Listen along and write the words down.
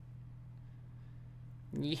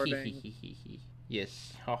Recording.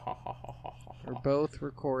 Yes. We're both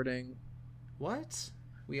recording. What?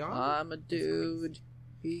 We are? I'm a dude.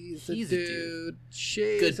 He's a dude.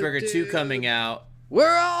 She's Good a Burger dude. 2 coming out.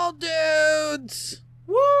 We're all dudes!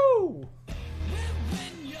 Woo!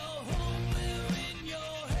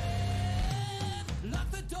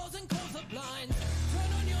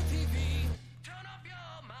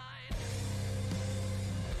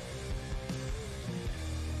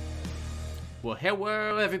 Well,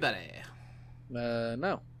 hello, everybody. No.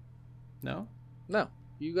 No? No.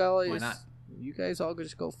 You guys. Why not? You guys all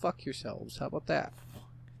just go fuck yourselves. How about that?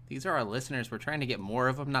 These are our listeners. We're trying to get more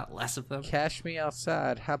of them, not less of them. Cash me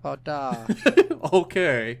outside. How about that?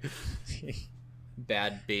 Okay.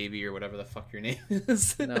 Bad Baby or whatever the fuck your name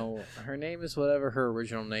is. No, her name is whatever her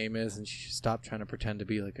original name is, and she should stop trying to pretend to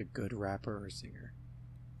be like a good rapper or singer.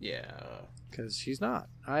 Yeah. Because she's not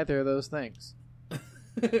either of those things.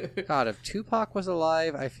 God, if Tupac was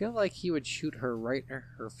alive, I feel like he would shoot her right in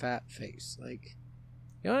her fat face. Like,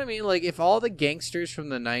 you know what I mean? Like, if all the gangsters from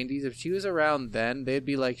the 90s, if she was around then, they'd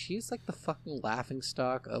be like, she's like the fucking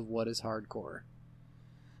laughingstock of what is hardcore.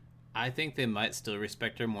 I think they might still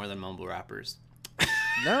respect her more than mumble rappers.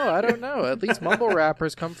 No, I don't know. At least mumble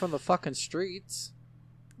rappers come from the fucking streets.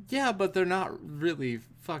 Yeah, but they're not really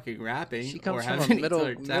fucking rapping. She comes or from a having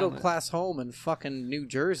middle class home in fucking New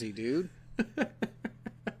Jersey, dude.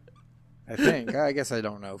 I think. I guess I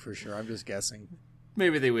don't know for sure. I'm just guessing.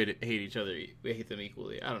 Maybe they would hate each other. We hate them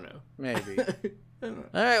equally. I don't know. Maybe. I don't know.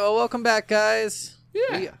 All right. Well, welcome back, guys.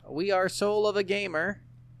 Yeah. We are Soul of a Gamer.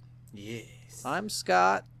 Yes. I'm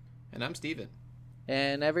Scott. And I'm Steven.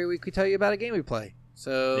 And every week we tell you about a game we play.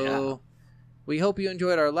 So we hope you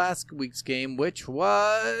enjoyed our last week's game, which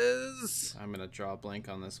was... I'm going to draw a blank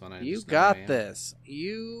on this one. You got this.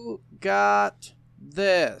 You got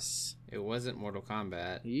this. It wasn't Mortal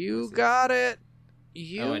Kombat. You got it.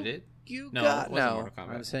 Oh, I did? You No, got it wasn't no. Mortal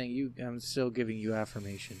Kombat. I'm saying you. I'm still giving you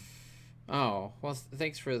affirmation. Oh, well,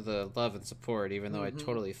 thanks for the love and support, even though I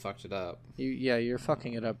totally fucked it up. You're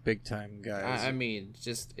fucking it up big time, guys. I mean, it's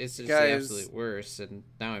just guys, the absolute worst, and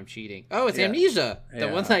now I'm cheating. Oh, it's Amnesia! The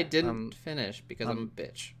one I didn't finish because I'm a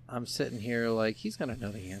bitch. I'm sitting here like, he's going to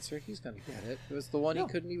know the answer. He's going to get it. It was the one he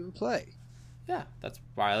couldn't even play. Yeah, that's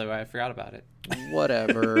probably why I forgot about it.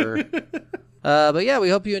 Whatever. But yeah, we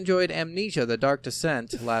hope you enjoyed Amnesia, The Dark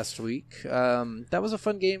Descent last week. That was a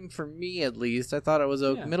fun game for me, at least. I thought it was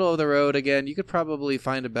middle of the road. Again, you could probably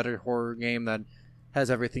find a better horror game that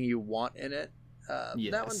has everything you want in it.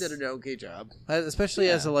 That one did an okay job, especially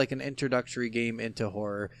as an introductory game into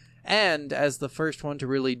horror, and as the first one to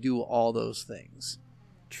really do all those things.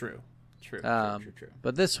 True.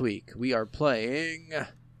 But this week, we are playing...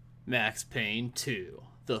 Max Payne 2.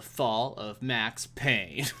 The Fall of Max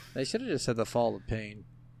Payne. They should have just said The Fall of Payne.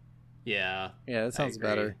 Yeah. Yeah, that sounds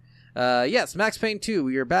better. Yes, Max Payne 2.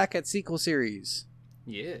 We are back at sequel series.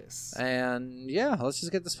 Yes. And yeah, let's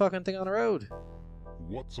just get this fucking thing on the road.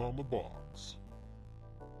 What's on the box?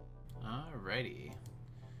 Alrighty.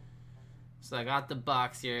 So I got the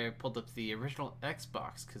box here. I pulled up the original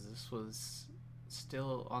Xbox because this was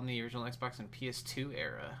still on the original Xbox and PS2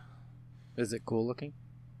 era. Is it cool looking?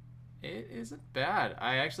 It isn't bad.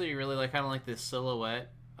 I actually really kind of like this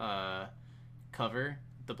silhouette cover,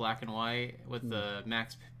 the black and white with the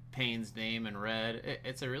Max Payne's name in red.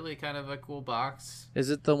 It's a really kind of a cool box. Is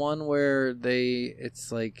it the one where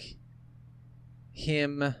it's like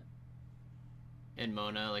him and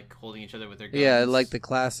Mona holding each other with their guns? Yeah, like the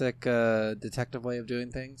classic detective way of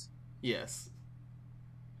doing things? Yes.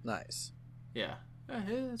 Nice. Yeah.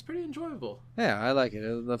 It's pretty enjoyable. Yeah, I like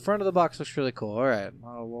it. The front of the box looks really cool. All right.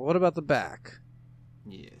 Well, what about the back?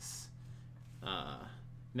 Yes.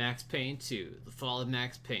 Max Payne 2, The Fall of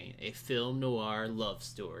Max Payne, a film noir love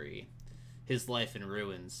story. His life in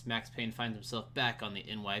ruins. Max Payne finds himself back on the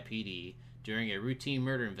NYPD. During a routine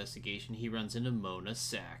murder investigation, he runs into Mona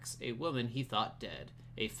Sachs, a woman he thought dead.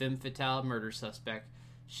 A femme fatale murder suspect.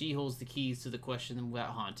 She holds the keys to the questions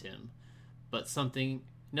that haunt him. But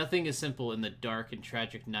nothing is simple in the dark and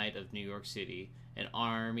tragic night of New York City. An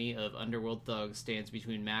army of underworld thugs stands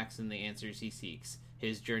between Max and the answers he seeks.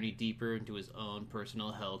 His journey deeper into his own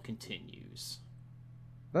personal hell continues.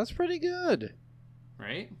 That's pretty good.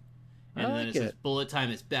 Right? And then it says, Bullet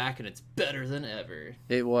Time is back and it's better than ever.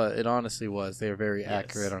 It was. It honestly was. They were very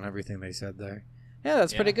accurate on everything they said there. Yeah,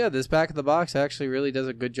 that's pretty good. This back of the box actually really does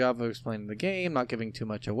a good job of explaining the game, not giving too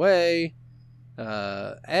much away,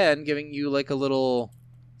 and giving you a little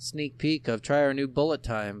sneak peek of try our new Bullet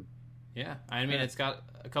Time. Yeah, I mean, it's got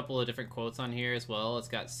a couple of different quotes on here as well. It's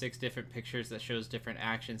got 6 different pictures that shows different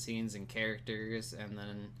action scenes and characters, and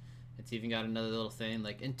then It's even got another little thing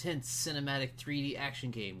like intense cinematic 3D action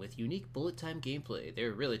game with unique bullet time gameplay.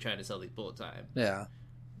 They're really trying to sell these bullet time. Yeah.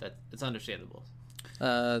 It's understandable.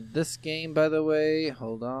 This game, by the way,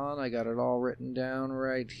 hold on, I got it all written down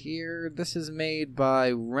right here. This is made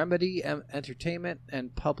by Remedy Entertainment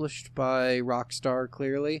and published by Rockstar,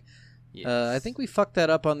 clearly. Yes. I think we fucked that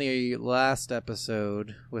up on the last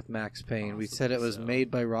episode with Max Payne. Possibly We said it was made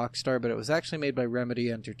by Rockstar, but it was actually made by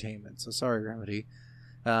Remedy Entertainment. So sorry, Remedy.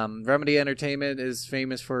 Remedy Entertainment is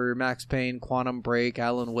famous for Max Payne, Quantum Break,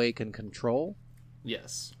 Alan Wake, and Control.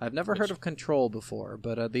 Yes. I've never heard of Control before,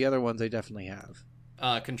 but the other ones I definitely have.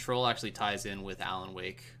 Control actually ties in with Alan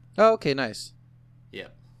Wake. Oh, okay, nice.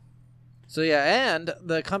 Yep. So yeah, and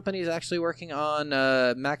the company's actually working on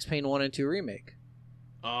Max Payne 1 and 2 remake.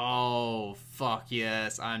 Oh, fuck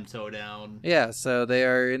yes. I'm so down. Yeah, so they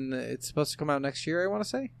are it's supposed to come out next year, I want to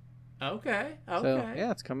say. Okay. So,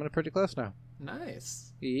 yeah, it's coming pretty close now.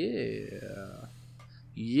 Nice. Yeah.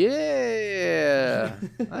 Yeah.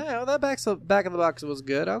 I know, that back of the box was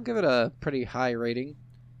good. I'll give it a pretty high rating.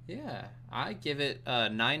 Yeah. I give it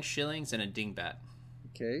 9 shillings and a dingbat.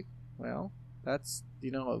 Okay. Well, that's,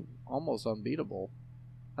 almost unbeatable.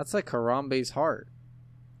 That's like Harambe's heart.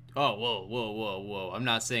 Oh, whoa. I'm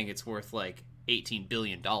not saying it's worth like $18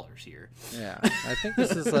 billion here. Yeah. I think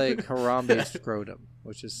this is like Harambe's scrotum,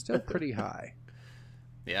 which is still pretty high.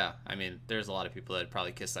 Yeah, I mean, there's a lot of people that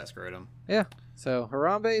probably kiss that scrotum. Yeah. So,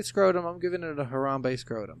 Harambe scrotum, I'm giving it a Harambe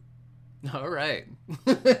scrotum. All right.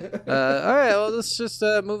 All right, well, let's just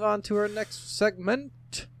move on to our next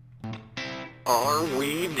segment. Are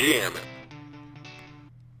we jamming?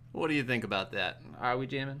 What do you think about that? Are we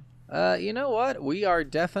jamming? You know what? We are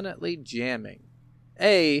definitely jamming.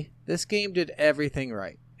 This game did everything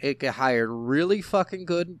right. It hired really fucking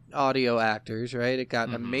good audio actors, right? It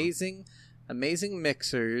got amazing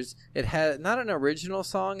mixers. It had not an original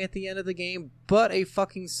song at the end of the game, but a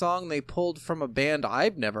fucking song they pulled from a band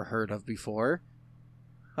I've never heard of before.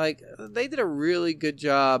 Like, they did a really good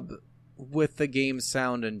job with the game's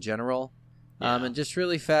sound in general. Yeah. And just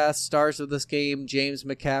really fast, stars of this game, James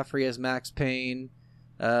McCaffrey as Max Payne.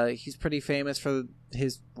 He's pretty famous for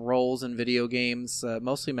his roles in video games,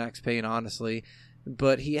 mostly Max Payne, honestly.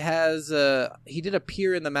 But he did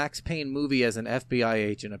appear in the Max Payne movie as an FBI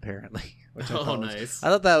agent, apparently. Which nice. I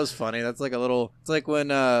thought that was funny. That's like it's like when,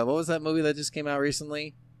 what was that movie that just came out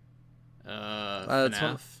recently?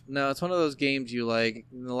 FNAF? It's one of those games you like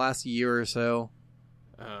in the last year or so.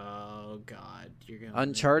 Oh, God. You're gonna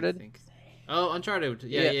Uncharted? Oh, Uncharted.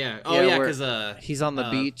 Yeah. Oh, Yeah, yeah, because he's on the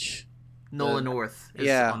beach. Nolan North is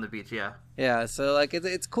on the beach, yeah. Yeah, so like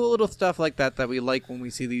it's cool little stuff like that we like when we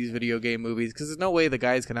see these video game movies, because there's no way the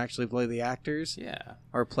guys can actually play the actors,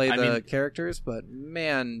 or play the characters. But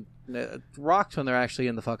man, it rocks when they're actually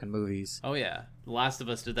in the fucking movies. Oh yeah, The Last of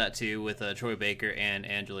Us did that too with Troy Baker and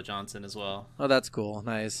Angela Johnson as well. Oh, that's cool,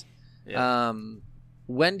 nice. Yeah.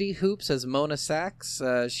 Wendy Hoops as Mona Sachs.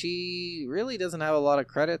 She really doesn't have a lot of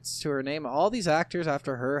credits to her name. All these actors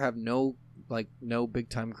after her have no big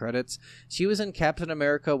time credits. She was in Captain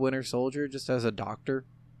America Winter Soldier just as a doctor.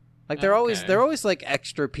 Like they're always like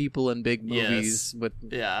extra people in big movies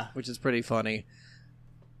which is pretty funny.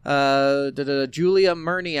 Julia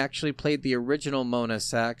Murney actually played the original Mona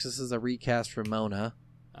Sachs. This is a recast for Mona.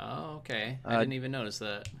 Oh, okay. I didn't even notice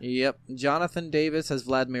that. Yep. Jonathan Davis as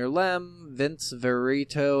Vladimir Lem, Vince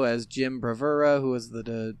Verito as Jim Bravura, who was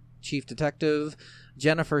the chief detective,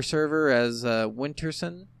 Jennifer Server as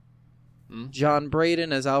Winterson, John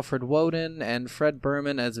Braden as Alfred Woden, and Fred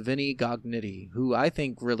Berman as Vinny Gognitti, who I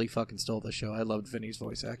think really fucking stole the show. I loved Vinny's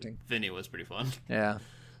voice acting. Vinny was pretty fun. Yeah.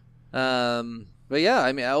 But yeah,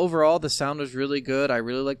 I mean, overall, the sound was really good. I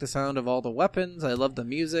really liked the sound of all the weapons. I loved the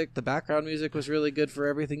music. The background music was really good for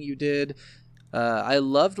everything you did. I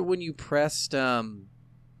loved when you pressed,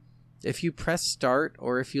 if you pressed start,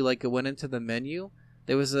 or if you went into the menu,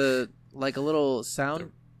 there was a little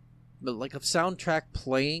sound, like a soundtrack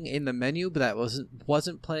playing in the menu, but that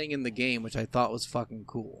wasn't playing in the game, which I thought was fucking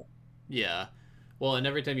cool. Yeah. Well, and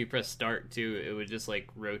every time you press start, too, it would just,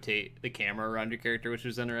 rotate the camera around your character, which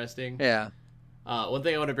was interesting. Yeah. One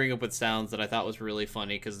thing I want to bring up with sounds that I thought was really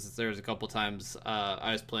funny, because there was a couple times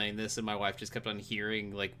I was playing this, and my wife just kept on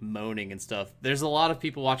hearing, moaning and stuff. There's a lot of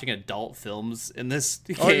people watching adult films in this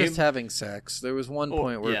game. Or just having sex. There was one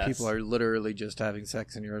point where people are literally just having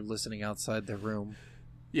sex, and you're listening outside their room.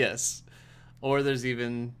 Yes. Or there's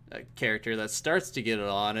even a character that starts to get it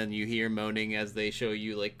on, and you hear moaning as they show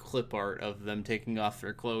you like clip art of them taking off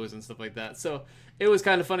their clothes and stuff like that. So it was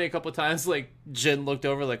kind of funny a couple of times. Like Jin looked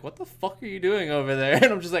over, like, "What the fuck are you doing over there?"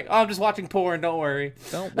 And I'm just like, "Oh, I'm just watching porn. Don't worry."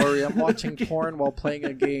 Don't worry, I'm watching porn while playing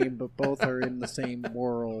a game, but both are in the same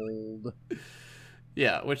world.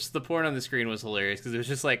 Yeah, which the porn on the screen was hilarious because it was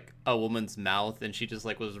just like a woman's mouth, and she just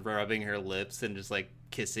like was rubbing her lips and just like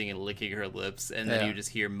kissing and licking her lips, and then you just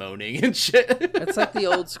hear moaning and shit. It's like the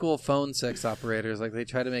old school phone sex operators. Like they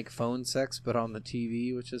try to make phone sex, but on the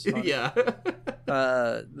TV, which is fun. Yeah.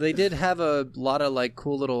 They did have a lot of like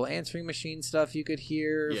cool little answering machine stuff you could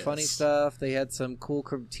hear, funny stuff. They had some cool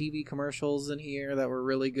TV commercials in here that were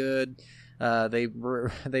really good. They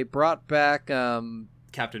brought back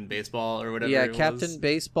Captain Baseball or whatever. Yeah, Captain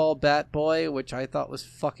Baseball Bat Boy, which I thought was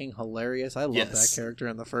fucking hilarious. I love that character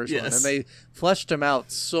in the first one, and they fleshed him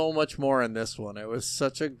out so much more in this one. It was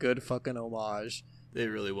such a good fucking homage. It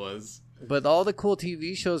really was. But all the cool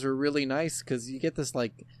TV shows were really nice because you get this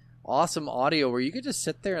like awesome audio where you could just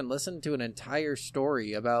sit there and listen to an entire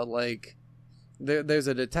story about like there's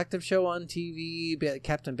a detective show on TV,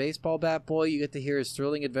 Captain Baseball Bat Boy. You get to hear his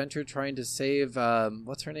thrilling adventure trying to save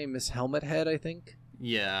what's her name, Miss Helmet Head, I think.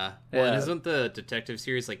 Yeah. Well, and isn't the detective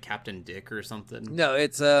series like Captain Dick or something? No,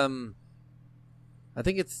 it's I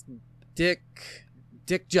think it's Dick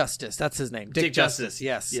Justice. That's his name. Dick Justice.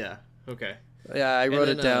 Yes. Yeah. Okay. Yeah, I wrote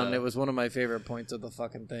it down. It was one of my favorite points of the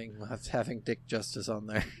fucking thing, having Dick Justice on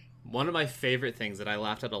there. One of my favorite things that I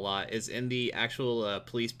laughed at a lot is in the actual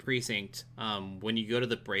police precinct. When you go to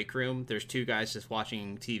the break room, there's two guys just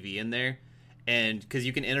watching TV in there, and because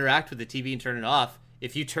you can interact with the TV and turn it off.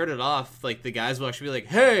 If you turn it off, like the guys will actually be like,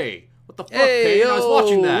 "Hey, what the fuck, Payne? I was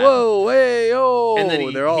watching that." Whoa, hey, oh! And then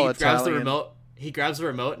he grabs the remote. He grabs the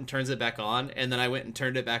remote and turns it back on. And then I went and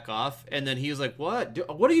turned it back off. And then he was like, "What?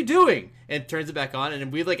 What are you doing?" And turns it back on.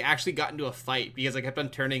 And we like actually got into a fight because I kept on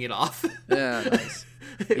turning it off. Yeah, nice.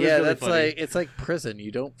 Yeah, really that's funny. like it's like prison.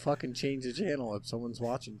 You don't fucking change the channel if someone's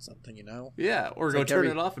watching something, you know? Yeah, or it's go like turn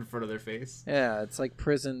it off in front of their face. Yeah, it's like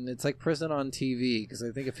prison. It's like prison on TV because I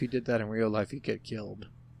think if you did that in real life, you'd get killed.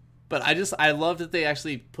 But I love that they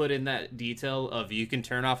actually put in that detail of you can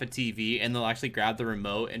turn off a TV and they'll actually grab the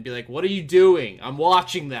remote and be like, "What are you doing? I'm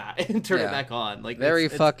watching that," and turn it back on. Like very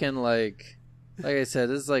fucking like I said,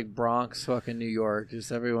 this is like Bronx, fucking New York.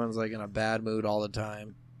 Just everyone's like in a bad mood all the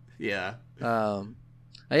time. Yeah.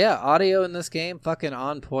 Yeah, audio in this game, fucking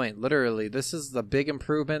on point. Literally, this is the big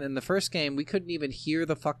improvement. In the first game, we couldn't even hear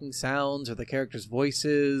the fucking sounds or the characters'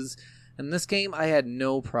 voices. In this game, I had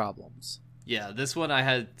no problems. Yeah, this one I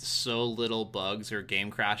had so little bugs or game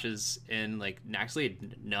crashes in, like, actually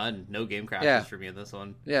none. No game crashes for me in this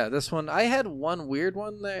one. Yeah, this one, I had one weird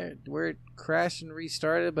one there where it crashed and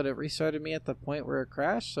restarted, but it restarted me at the point where it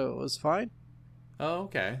crashed, so it was fine. Oh,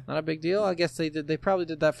 okay. Not a big deal. I guess they probably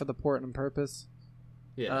did that for the port on purpose.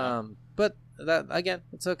 Yeah. But that, again,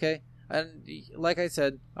 it's okay. And like I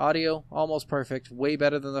said, audio almost perfect, way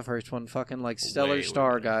better than the first one. Fucking like stellar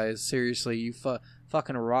star, guys. Seriously, you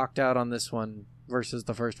fucking rocked out on this one versus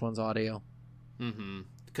the first one's audio. Mm-hmm.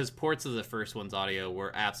 Because ports of the first one's audio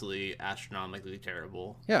were absolutely astronomically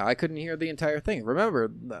terrible. Yeah, I couldn't hear the entire thing.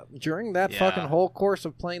 Remember, during that fucking whole course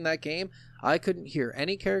of playing that game, I couldn't hear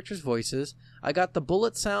any characters' voices. I got the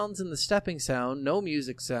bullet sounds and the stepping sound, no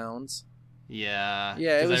music sounds. Yeah.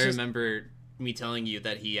 Yeah, because I remember me telling you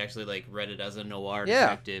that he actually like read it as a noir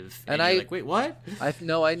detective, and you're like, wait, what?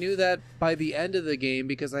 I knew that by the end of the game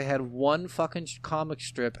because I had one fucking comic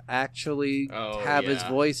strip actually have his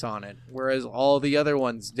voice on it, whereas all the other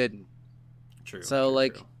ones didn't. True. So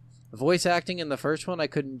voice acting in the first one, I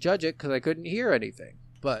couldn't judge it because I couldn't hear anything,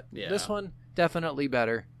 but this one definitely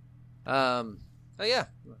better. You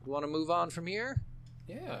want to move on from here?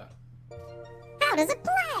 Yeah. How does it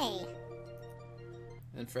play?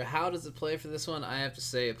 And for how does it play for this one, I have to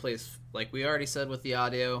say it plays, like we already said with the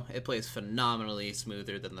audio, it plays phenomenally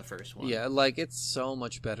smoother than the first one. Yeah, like it's so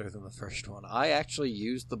much better than the first one. I actually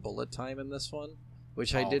used the bullet time in this one,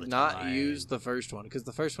 which I did not use the first one, because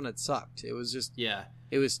the first one, it sucked. It was just,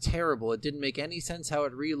 it was terrible. It didn't make any sense how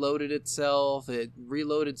it reloaded itself. It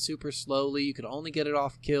reloaded super slowly. You could only get it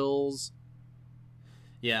off kills.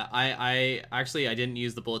 Yeah, I didn't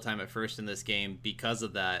use the bullet time at first in this game because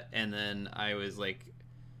of that, and then I was like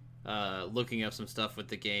looking up some stuff with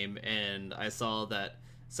the game, and I saw that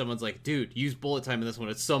someone's like, dude, use bullet time in this one.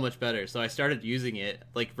 It's so much better. So I started using it,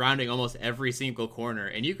 like rounding almost every single corner,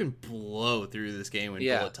 and you can blow through this game with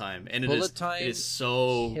bullet time. And it is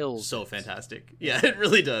so fantastic. Yeah, it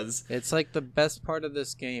really does. It's like the best part of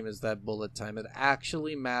this game is that bullet time. It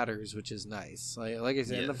actually matters, which is nice. Like I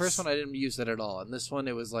said, in the first one I didn't use it at all. In this one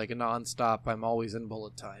it was like a nonstop. I'm always in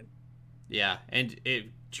bullet time. Yeah, and it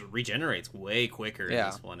regenerates way quicker in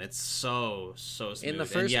this one. It's so smooth. In the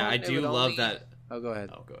first one, I do love that. Oh, go ahead.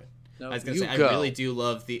 No, I was gonna say, I really do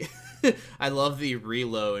love the I love the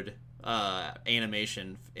reload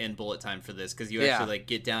animation in bullet time for this, because you actually like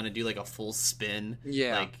get down and do like a full spin.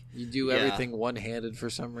 Yeah, like you do everything one-handed for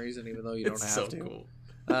some reason, even though you don't have to. Cool.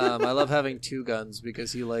 I love having two guns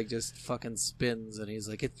because he like just fucking spins and he's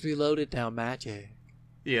like, it's reloaded now, magic.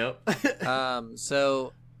 Yep.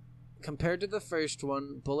 So compared to the first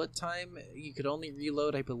one, bullet time, you could only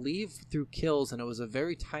reload, I believe, through kills, and it was a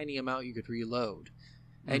very tiny amount you could reload.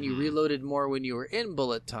 And you reloaded more when you were in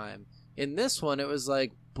bullet time. In this one, it was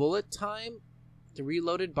like bullet time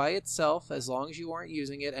reloaded by itself as long as you weren't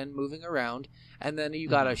using it and moving around, and then you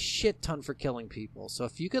got a shit ton for killing people. So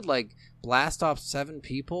if you could like blast off 7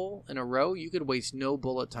 people in a row, you could waste no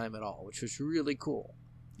bullet time at all, which was really cool.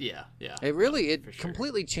 Yeah. It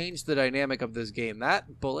completely changed the dynamic of this game.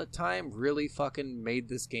 That bullet time really fucking made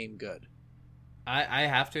this game good. I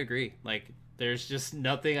have to agree. Like, there's just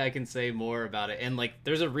nothing I can say more about it. And like,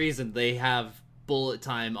 there's a reason they have bullet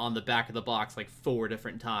time on the back of the box like 4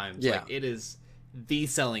 different times. Yeah. Like, it is the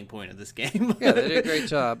selling point of this game. Yeah, they did a great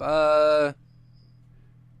job.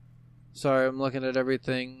 Sorry, I'm looking at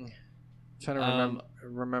everything. I'm trying to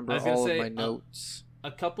remember all of my notes. A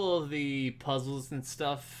couple of the puzzles and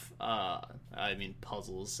stuff, I mean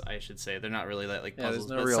puzzles, I should say. They're not really like puzzles.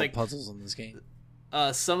 There's no real puzzles in this game.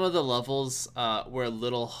 Some of the levels were a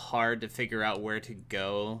little hard to figure out where to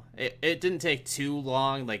go. It didn't take too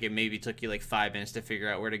long. Like, it maybe took you like 5 minutes to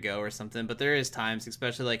figure out where to go or something. But there is times,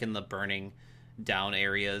 especially like in the burning down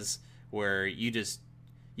areas, where you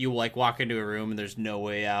like walk into a room and there's no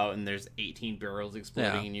way out, and there's 18 barrels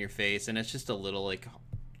exploding in your face, and it's just a little like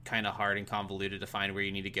kind of hard and convoluted to find where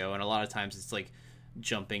you need to go. And a lot of times it's like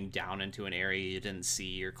jumping down into an area you didn't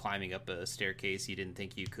see, or climbing up a staircase you didn't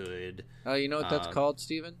think you could. You know what that's called,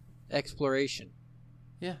 Steven? Exploration.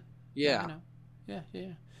 Yeah. Yeah. I know.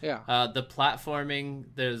 Yeah. The platforming,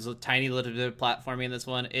 there's a tiny little bit of platforming in this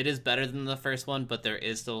one. It is better than the first one, but there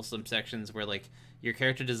is still some sections where like your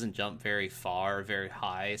character doesn't jump very far or very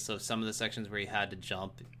high. So some of the sections where you had to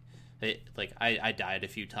jump, I died a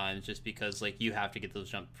few times just because like you have to get those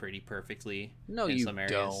jumps pretty perfectly. No, in you some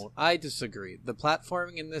areas. don't. I disagree. The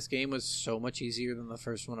platforming in this game was so much easier than the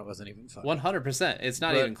first one. It wasn't even fun. 100%. It's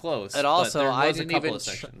not even close. And also, I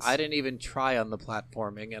didn't even try on the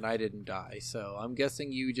platforming, and I didn't die. So I'm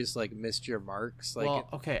guessing you just like missed your marks. Like, well,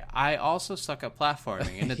 okay. I also suck at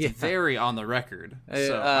platforming, and it's very on the record.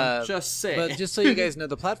 So I'm just saying. But just so you guys know,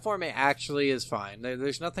 the platforming actually is fine.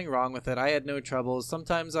 There's nothing wrong with it. I had no troubles.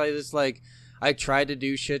 Sometimes I just I tried to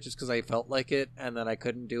do shit just because I felt like it, and then I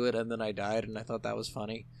couldn't do it, and then I died, and I thought that was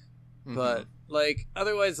funny. But like,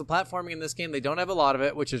 otherwise, the platforming in this game, they don't have a lot of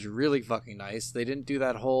it, which is really fucking nice. They didn't do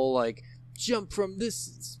that whole like jump from this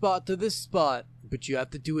spot to this spot, but you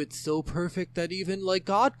have to do it so perfect that even like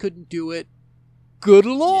God couldn't do it. Good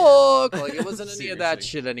luck. Like, it wasn't any of that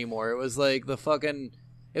shit anymore. It was like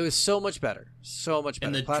it was so much better. So much better.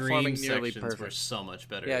 And the platforming dream nearly sections perfect. were so much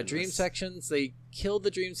better. Yeah, dream sections, they killed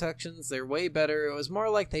the dream sections. They're way better. It was more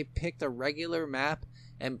like they picked a regular map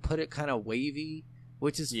and put it kind of wavy,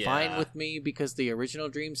 which is fine with me because the original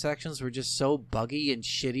dream sections were just so buggy and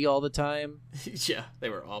shitty all the time. Yeah, they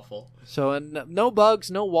were awful. So, and no bugs,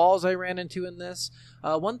 no walls I ran into in this.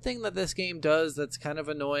 One thing that this game does that's kind of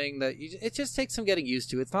annoying, it just takes some getting used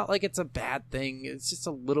to. It's not like it's a bad thing. It's just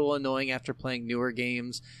a little annoying after playing newer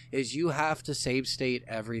games, is you have to save state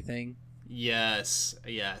everything. Yes.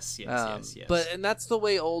 And that's the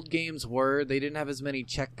way old games were. They didn't have as many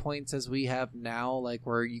checkpoints as we have now, like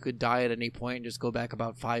where you could die at any point and just go back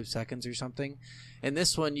about 5 seconds or something. In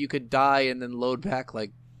this one, you could die and then load back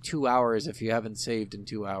like 2 hours if you haven't saved in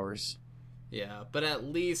 2 hours. Yeah, but at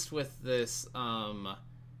least with this,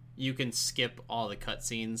 you can skip all the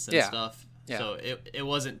cutscenes and stuff. Yeah. So it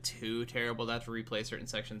wasn't too terrible to have to replay certain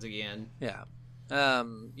sections again. Yeah.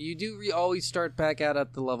 You do always start back out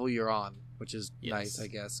at the level you're on, which is nice, I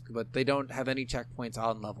guess. But they don't have any checkpoints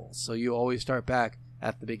on levels, so you always start back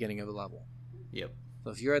at the beginning of the level. Yep. So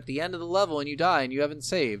if you're at the end of the level and you die and you haven't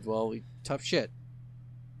saved, well, tough shit.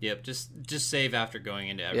 Yep, just save after going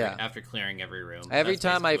into after clearing every room. Every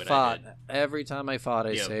time I fought,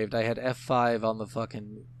 I saved. I had F5 on the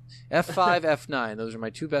fucking F5, F9. Those are my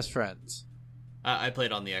two best friends. I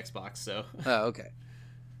played on the Xbox, so. Oh, okay.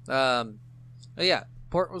 Yeah,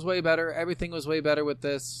 port was way better. Everything was way better with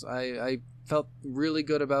this. I felt really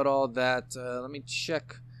good about all of that. Let me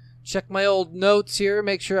check my old notes here,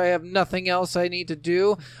 make sure I have nothing else I need to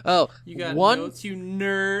do. Oh, you got notes, you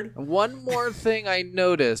nerd. One more thing I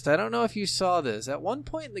noticed. I don't know if you saw this. At one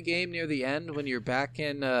point in the game near the end, when you're back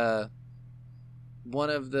in one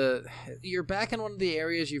of the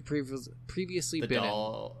areas you've previously been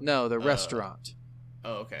in. No, the restaurant.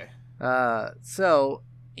 Oh, okay. So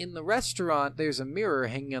in the restaurant, there's a mirror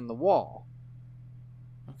hanging on the wall.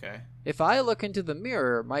 Okay. If I look into the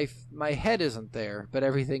mirror, my head isn't there, but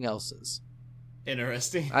everything else is.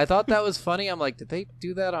 Interesting. I thought that was funny. I'm like, did they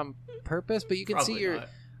do that on purpose? But you can Probably see your... not.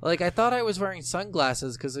 Like, I thought I was wearing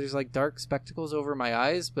sunglasses because there's, like, dark spectacles over my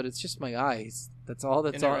eyes, but it's just my eyes. That's all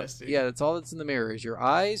that's on. Yeah, that's all that's in the mirror is your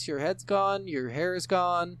eyes, your head's gone, your hair is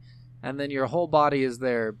gone, and then your whole body is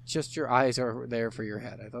there. Just your eyes are there for your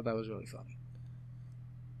head. I thought that was really funny.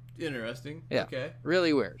 Interesting. Yeah. Okay.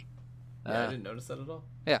 Really weird. Yeah, I didn't notice that at all.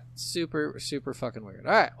 Yeah, super, super fucking weird.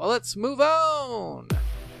 All right, well, let's move on.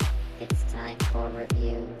 It's time for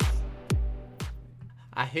reviews.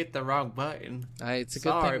 I hit the wrong button. It's a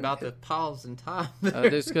good thing. Sorry about the pause in time.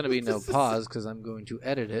 There's going to be no pause because I'm going to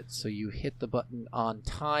edit it, so you hit the button on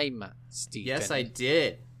time, Stephen. Yes, I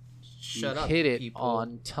did. Shut up, hit it people.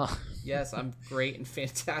 on time. Yes, I'm great and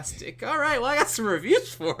fantastic. All right, well, I got some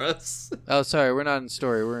reviews for us. Oh, sorry, we're not in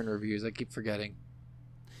story. We're in reviews. I keep forgetting.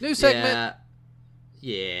 New segment.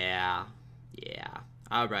 Yeah.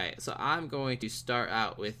 All right, so I'm going to start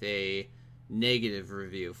out with a negative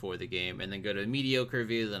review for the game and then go to a mediocre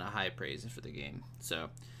review, then a high praise for the game. So,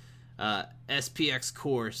 SPX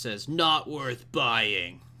Core says, not worth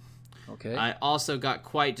buying. Okay. I also got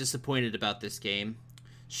quite disappointed about this game.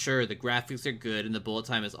 Sure, the graphics are good and the bullet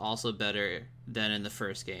time is also better than in the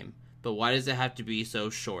first game, but why does it have to be so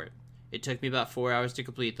short? It took me about 4 hours to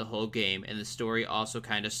complete the whole game, and the story also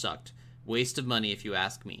kind of sucked. Waste of money if you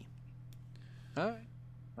ask me. Alright.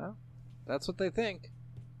 Well, that's what they think.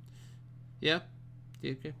 Yeah.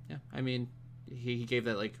 I mean, he gave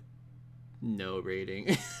that, like, no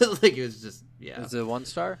rating. Like, it was just, yeah. Is it 1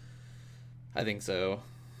 star? I think so.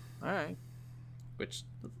 Alright. Which,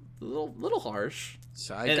 a little harsh.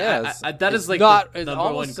 So I guess. That is, like, not, the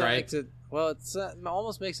number one gripe. It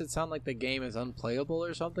almost makes it sound like the game is unplayable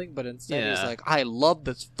or something, but instead Yeah. he's like, I love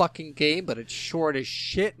this fucking game, but it's short as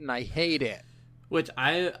shit and I hate it. Which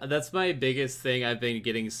that's my biggest thing I've been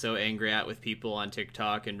getting so angry at with people on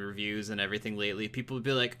TikTok and reviews and everything lately. People would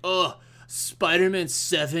be like, oh, Spider-Man's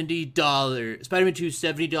 $70. Spider-Man 2 is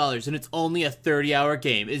 $70 and it's only a 30-hour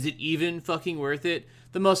game. Is it even fucking worth it?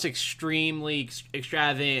 The most extremely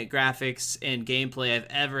extravagant graphics and gameplay I've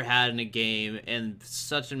ever had in a game, and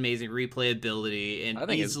such amazing replayability, and I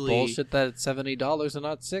think easily... it's bullshit that it's $70 and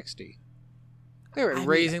not $60. They're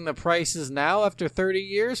raising the prices now after 30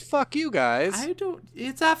 years. Fuck you guys.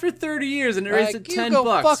 It's after 30 years and it raised to $10. You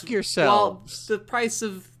go fuck yourselves. While the price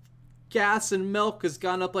of gas and milk has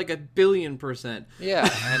gone up like 1,000,000,000%. Yeah,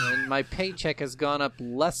 and my paycheck has gone up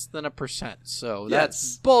less than 1%. So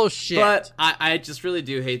that's bullshit. But I just really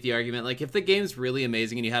do hate the argument. Like, if the game's really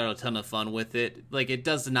amazing and you had a ton of fun with it, like, it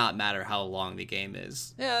does not matter how long the game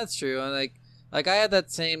is. Yeah, that's true. And like I had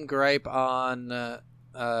that same gripe on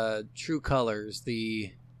True Colors.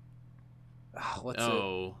 The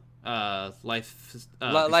Life is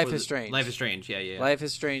Strange. Life is Strange. Yeah. Life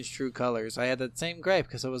is Strange. True Colors. I had that same gripe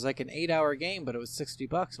because it was like an 8-hour game, but it was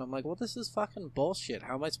 $60, and I'm like, well, this is fucking bullshit.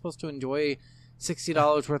 How am I supposed to enjoy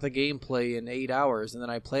 $60 worth of gameplay in 8 hours? And then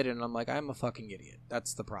I played it, and I'm like, I'm a fucking idiot.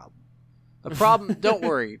 That's the problem. The problem. Don't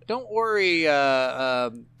worry.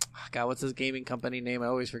 God, what's his gaming company name? I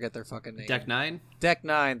always forget their fucking name. Deck 9. Deck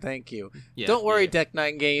 9. Thank you. Yeah, don't worry, Deck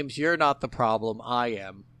 9 Games. You're not the problem. I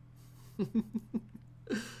am.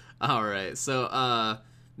 All right, so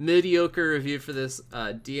mediocre review for this.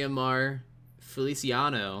 DMR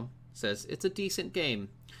Feliciano says, it's a decent game.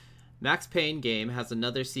 Max Payne game has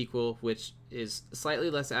another sequel which is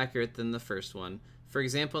slightly less accurate than the first one. For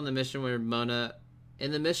example, in the mission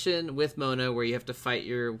with Mona, where you have to fight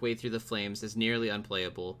your way through the flames, is nearly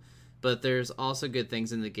unplayable. But there's also good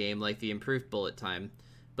things in the game, like the improved bullet time.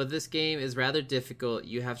 But this game is rather difficult.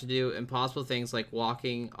 You have to do impossible things like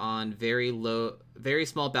walking on very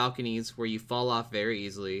small balconies where you fall off very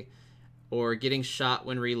easily, or getting shot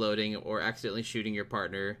when reloading, or accidentally shooting your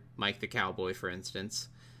partner, Mike the Cowboy, for instance.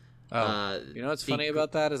 You know what's funny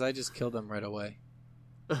about that is I just killed him right away.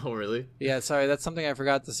 Oh, really? Yeah, sorry, that's something I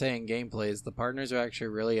forgot to say in gameplays. The partners are actually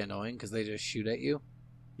really annoying because they just shoot at you.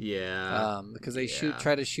 Yeah. Because they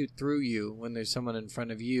try to shoot through you when there's someone in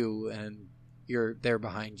front of you and they're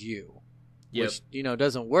behind you. Yep. which,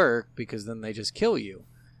 doesn't work because then they just kill you.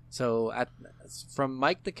 So from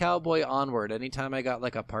Mike the Cowboy onward, anytime I got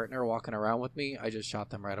like a partner walking around with me, I just shot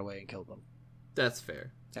them right away and killed them. That's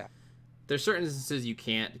fair. Yeah. There's certain instances you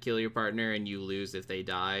can't kill your partner and you lose if they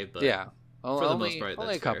die, but yeah, for the most part,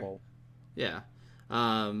 only that's a couple. Fair.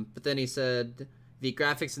 Yeah. But then he said the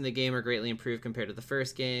graphics in the game are greatly improved compared to the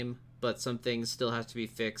first game, but some things still have to be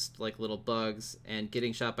fixed, like little bugs and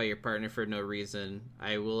getting shot by your partner for no reason.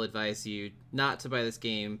 I will advise you not to buy this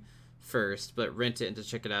game first, but rent it and to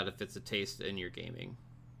check it out if it's a taste in your gaming.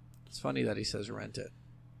 It's funny that he says rent it.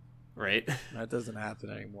 Right? That doesn't happen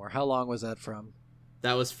anymore. How long was that from?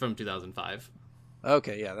 That was from 2005.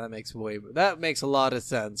 Okay, yeah, that makes a lot of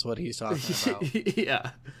sense what he's talking about.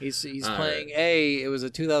 Yeah. He's playing it was a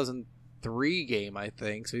 2003 game, I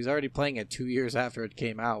think, so he's already playing it 2 years after it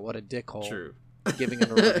came out. What a dickhole. True. Giving it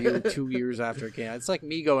a review 2 years after it came out. It's like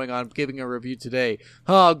me going on giving a review today.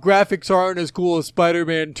 Graphics aren't as cool as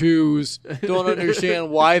Spider-Man 2's. Don't understand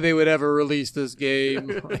why they would ever release this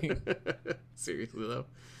game. Seriously, though.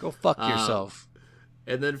 Go fuck yourself.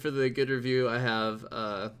 And then for the good review, I have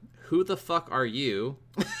Who the Fuck Are You?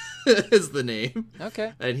 is the name.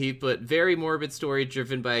 Okay. And he put, very morbid story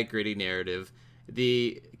driven by a gritty narrative.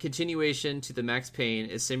 The continuation to the Max Payne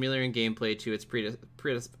is similar in gameplay to its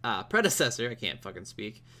predecessor, I can't fucking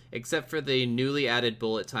speak, except for the newly added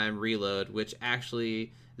bullet time reload, which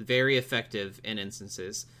actually very effective in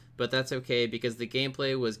instances. But that's okay because the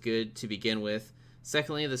gameplay was good to begin with.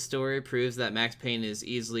 Secondly, the story proves that Max Payne is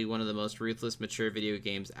easily one of the most ruthless, mature video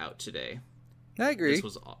games out today. I agree. This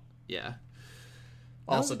was,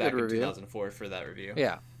 also back in 2004 for that review.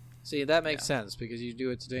 Yeah. See, that makes sense, because you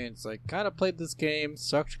do it today, and it's like, kind of played this game,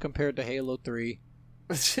 sucked compared to Halo 3.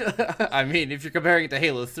 I mean, if you're comparing it to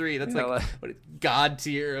Halo 3, that's what god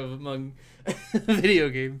tier of among video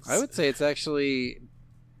games. I would say it's actually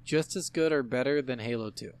just as good or better than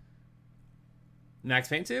Halo 2. Max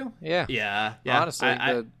Payne 2? Yeah. Yeah. Honestly,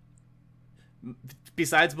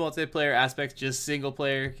 besides multiplayer aspects, just single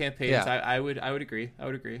player campaigns. Yeah. I would agree.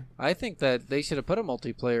 I think that they should have put a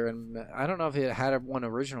multiplayer in. I don't know if it had one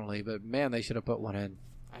originally, but man, they should have put one in.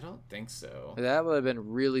 I don't think so. That would have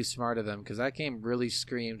been really smart of them, because that game really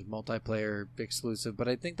screamed multiplayer exclusive. But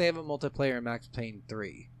I think they have a multiplayer in Max Payne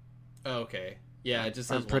 3. Oh, okay. Yeah, it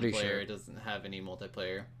just has one player. Sure. It doesn't have any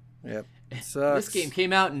multiplayer. Yep. This game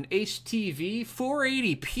came out in HTV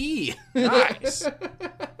 480p. Nice.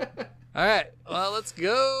 All right, well, let's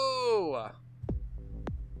go.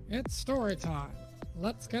 It's story time.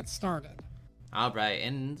 Let's get started. All right,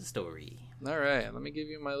 end the story. All right, let me give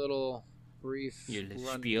you my little brief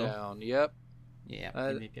rundown. Spiel. Yep. Yeah.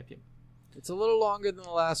 Yep. It's a little longer than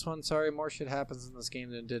the last one. Sorry, more shit happens in this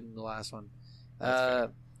game than it did in the last one.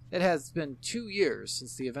 It has been 2 years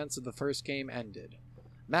since the events of the first game ended.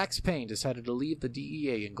 Max Payne decided to leave the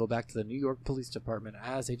DEA and go back to the New York Police Department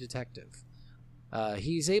as a detective.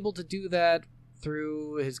 He's able to do that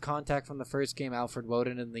through his contact from the first game, Alfred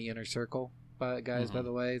Woden, in the Inner Circle, by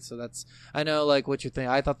the way. So that's, I know, like, what you're thinking.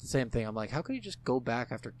 I thought the same thing. I'm like, how could he just go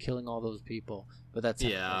back after killing all those people? But that's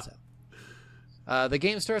how. The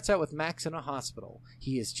game starts out with Max in a hospital.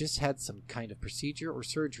 He has just had some kind of procedure or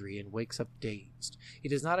surgery and wakes up dazed. He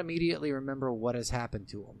does not immediately remember what has happened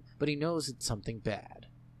to him, but he knows it's something bad.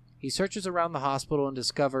 He searches around the hospital and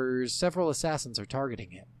discovers several assassins are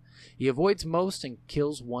targeting him. He avoids most and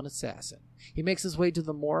kills one assassin. He makes his way to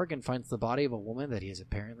the morgue and finds the body of a woman that he has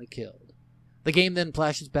apparently killed. The game then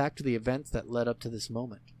flashes back to the events that led up to this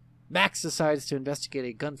moment. Max decides to investigate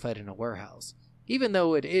a gunfight in a warehouse, even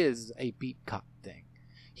though it is a beat cop thing.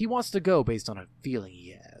 He wants to go based on a feeling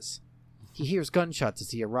he has. He hears gunshots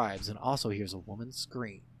as he arrives and also hears a woman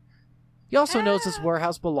scream. He also knows this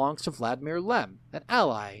warehouse belongs to Vladimir Lem, an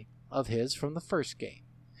ally of his from the first game.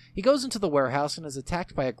 He goes into the warehouse and is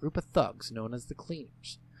attacked by a group of thugs known as the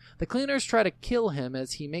Cleaners. The Cleaners try to kill him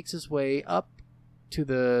as he makes his way up to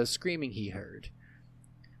the screaming he heard.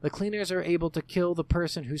 The Cleaners are able to kill the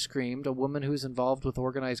person who screamed, a woman who's involved with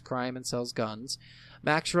organized crime and sells guns.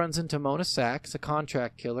 Max runs into Mona Sachs, a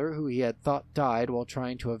contract killer who he had thought died while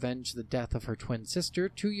trying to avenge the death of her twin sister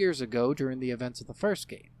 2 years ago during the events of the first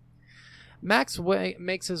game. Max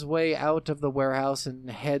makes his way out of the warehouse and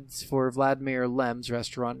heads for Vladimir Lem's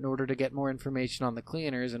restaurant in order to get more information on the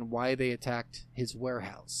Cleaners and why they attacked his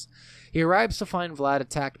warehouse. He arrives to find Vlad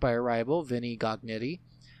attacked by a rival, Vinny Gognetti.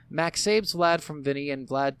 Max saves Vlad from Vinny, and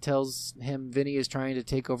Vlad tells him Vinny is trying to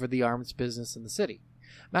take over the arms business in the city.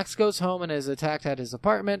 Max goes home and is attacked at his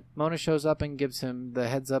apartment. Mona shows up and gives him the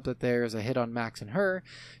heads up that there is a hit on Max and her.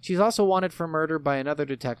 She's also wanted for murder by another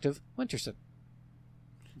detective, Winterson.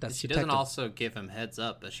 That's she Detective. doesn't also give him heads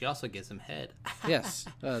up, but she also gives him head. Yes,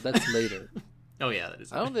 that's later. Oh yeah, that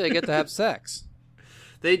is. I don't think they get to have sex.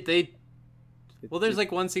 They. Well, there's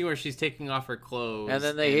like one scene where she's taking off her clothes, and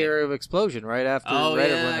then they hear an explosion right after,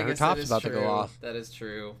 when her top's about to go off. That is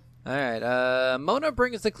true. All right. Mona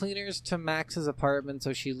brings the cleaners to Max's apartment,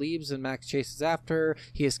 so she leaves and Max chases after her.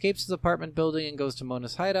 He escapes his apartment building and goes to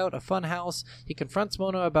Mona's hideout, a fun house. He confronts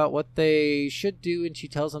Mona about what they should do, and she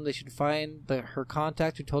tells him they should find her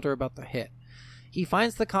contact who told her about the hit. He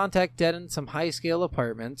finds the contact dead in some high-scale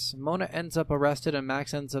apartments. Mona ends up arrested and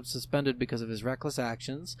Max ends up suspended because of his reckless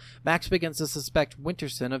actions. Max begins to suspect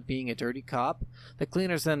Winterson of being a dirty cop. The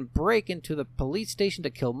cleaners then break into the police station to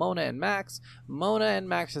kill Mona and Max. Mona and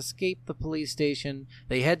Max escape the police station.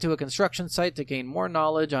 They head to a construction site to gain more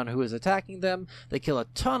knowledge on who is attacking them. They kill a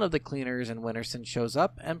ton of the cleaners and Winterson shows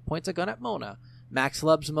up and points a gun at Mona. Max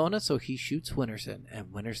loves Mona, so he shoots Winterson, and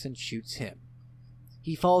Winterson shoots him.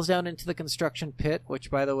 He falls down into the construction pit, which,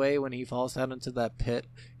 by the way, when he falls down into that pit,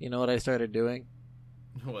 you know what I started doing?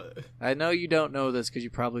 What? I know you don't know this because you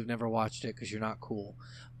probably have never watched it because you're not cool.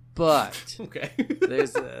 But okay.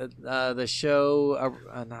 There's the show,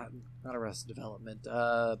 not Arrested Development,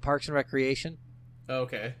 Parks and Recreation.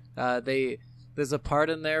 Okay. There's a part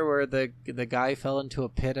in there where the guy fell into a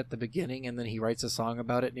pit at the beginning, and then he writes a song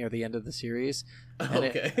about it near the end of the series. And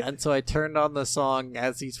okay. And so I turned on the song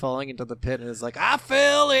as he's falling into the pit, and it's like, I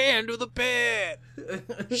fell into the pit.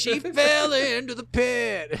 She fell into the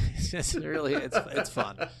pit. It's really, it's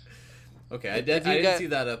fun. Okay, I didn't see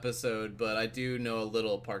that episode, but I do know a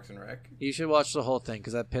little Parks and Rec. You should watch the whole thing,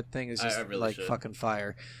 because that pit thing is just I really like should. fucking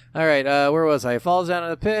fire. All right, where was I? He falls down in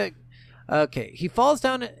the pit. Okay, he falls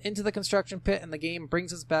down into the construction pit, and the game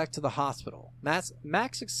brings us back to the hospital.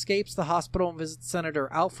 Max escapes the hospital and visits Senator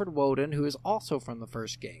Alfred Woden, who is also from the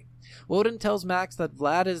first game. Woden tells Max that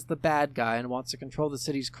Vlad is the bad guy and wants to control the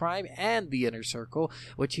city's crime and the Inner Circle,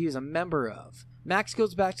 which he is a member of. Max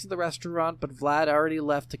goes back to the restaurant, but Vlad already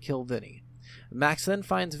left to kill Vinny. Max then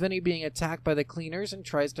finds Vinny being attacked by the cleaners and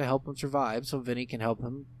tries to help him survive so Vinny can help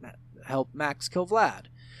Max kill Vlad.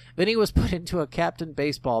 Vinny was put into a Captain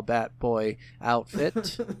Baseball Bat Boy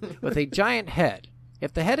outfit with a giant head.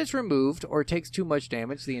 If the head is removed or takes too much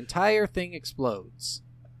damage, the entire thing explodes.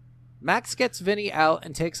 Max gets Vinny out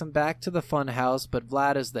and takes him back to the fun house, but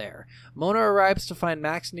Vlad is there. Mona arrives to find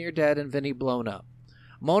Max near dead and Vinny blown up.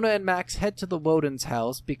 Mona and Max head to the Woden's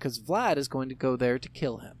house because Vlad is going to go there to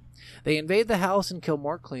kill him. They invade the house and kill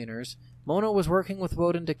more cleaners. Mona was working with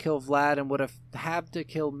Woden to kill Vlad and would have had to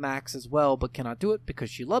kill Max as well, but cannot do it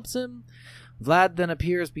because she loves him. Vlad then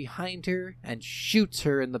appears behind her and shoots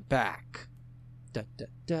her in the back. Da, da,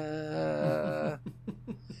 da.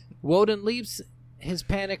 Woden leaves his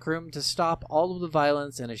panic room to stop all of the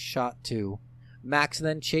violence and is shot too. Max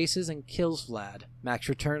then chases and kills Vlad. Max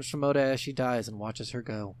returns from Mona as she dies and watches her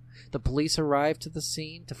go. The police arrive to the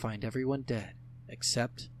scene to find everyone dead,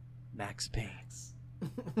 except Max Payne.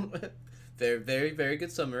 Very, very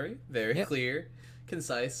good summary. Very clear,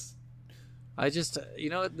 concise. I just,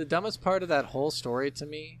 the dumbest part of that whole story to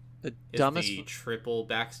me, the triple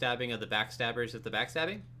backstabbing of the backstabbers at the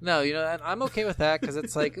backstabbing? No, I'm okay with that because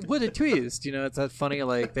it's like, what a twist. It's that funny,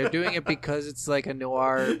 like, they're doing it because it's like a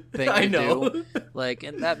noir thing to do. Like,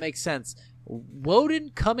 and that makes sense.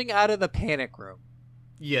 Woden coming out of the panic room.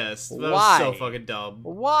 Yes, that Why? was so fucking dumb.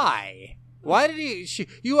 Why? Why did he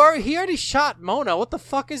he already shot Mona. What the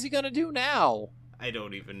fuck is he gonna do now? I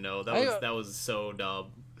don't even know. That was so dumb.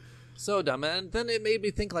 So dumb. And then it made me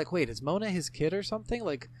think, like, wait, is Mona his kid or something?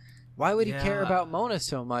 Like, why would he care about Mona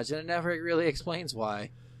so much? And it never really explains why.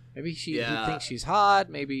 Maybe he thinks she's hot.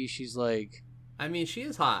 Maybe she's like, I mean, she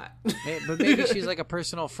is hot. But maybe she's like a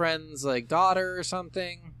personal friend's like daughter or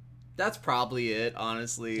something. That's probably it,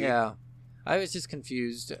 honestly. Yeah. I was just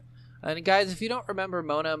confused. And guys, if you don't remember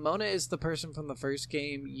Mona is the person from the first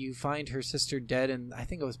game. You find her sister dead in, I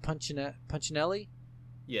think it was Punchinelli?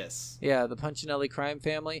 Yes. Yeah, the Punchinelli crime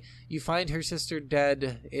family. You find her sister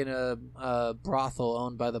dead in a brothel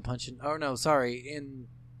owned by the in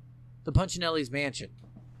the Punchinelli's mansion.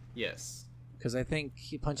 Yes. Because I think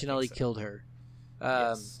Punchinelli killed her.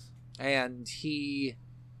 Yes. And she's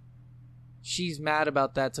mad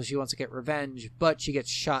about that, so she wants to get revenge, but she gets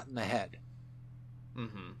shot in the head.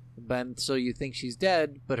 Mm-hmm. And so you think she's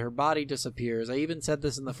dead, but her body disappears. I even said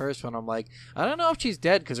this in the first one. I'm like, I don't know if she's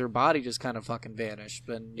dead because her body just kind of fucking vanished.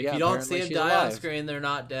 But if you don't see them die on screen, they're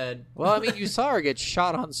not dead. Well, I mean, you saw her get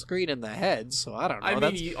shot on screen in the head, so I don't know. I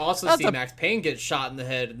mean, you also see Max Payne get shot in the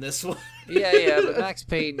head in this one. Yeah, but Max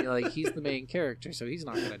Payne, like, he's the main character, so he's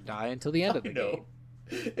not going to die until the end of the game.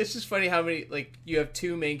 It's just funny how many, like, you have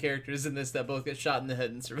two main characters in this that both get shot in the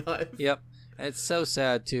head and survive. Yep. And it's so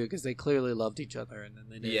sad too because they clearly loved each other, and then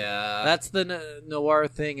they didn't. Yeah. That's the noir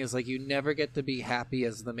thing, is like you never get to be happy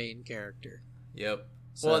as the main character. Yep.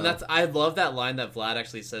 So, Well, and I love that line that Vlad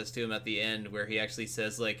actually says to him at the end, where he actually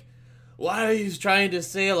says, like, "Why are you trying to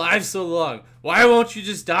stay alive so long? Why won't you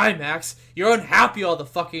just die, Max? You're unhappy all the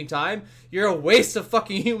fucking time. You're a waste of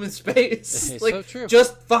fucking human space. It's like, so true.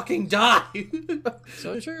 just fucking die."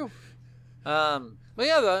 So true. But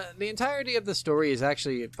yeah, the entirety of the story is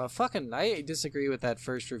actually a fucking. I disagree with that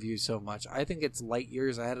first review so much. I think it's light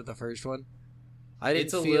years ahead of the first one.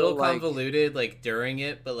 It's a little convoluted, like, during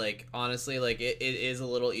it, but, like, honestly, like, it is a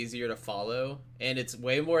little easier to follow, and it's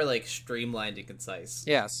way more, like, streamlined and concise.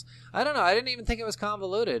 Yes. I don't know. I didn't even think it was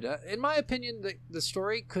convoluted. In my opinion, the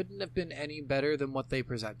story couldn't have been any better than what they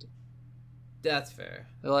presented. That's fair.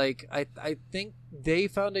 Like, I think they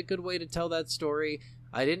found a good way to tell that story.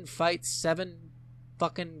 I didn't fight 7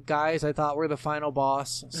 fucking guys I thought were the final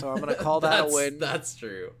boss, so I'm going to call that a win. That's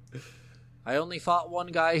true. I only fought one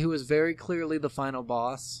guy who was very clearly the final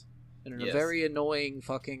boss. And a Yes. very annoying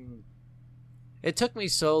fucking... It took me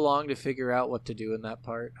so long to figure out what to do in that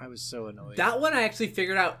part. I was so annoyed. That one I actually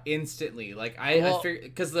figured out instantly. Like, I figured...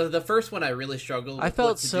 Because the first one I really struggled with I felt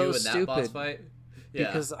what to so do in that boss stupid. fight. Yeah.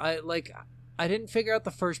 Because I didn't figure out the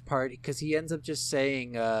first part because he ends up just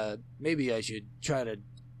saying, maybe I should try to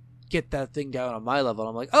get that thing down on my level. And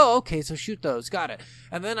I'm like, oh, okay, so shoot those. Got it.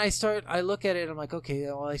 And then I look at it and I'm like, okay,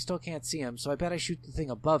 well, I still can't see him, so I bet I shoot the thing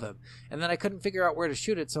above him. And then I couldn't figure out where to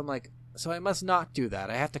shoot it, so I'm like, so I must not do that.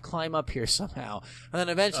 I have to climb up here somehow. And then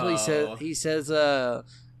eventually he says,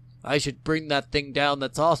 I should bring that thing down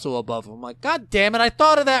that's also above him. I'm like, God damn it, I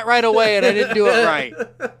thought of that right away and I didn't do it right.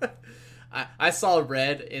 I saw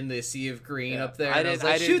red in the sea of green up there. I was didn't-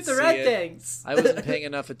 like, I didn't shoot the see red it. things. I wasn't paying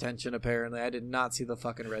enough attention, apparently. I did not see the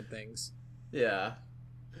fucking red things. Yeah.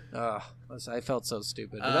 Ugh, I felt so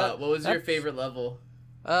stupid. What was your favorite level?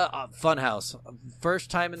 Funhouse.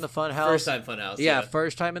 First time in the Funhouse. First time Funhouse. Yeah,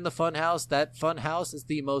 first time in the Funhouse. That Funhouse is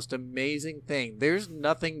the most amazing thing. There's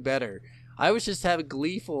nothing better. I was just having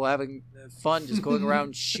fun, just going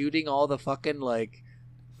around shooting all the fucking, like,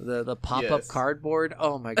 the pop-up cardboard.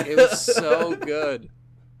 Oh my god, it was so good.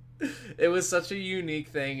 It was such a unique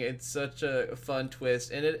thing. It's such a fun twist,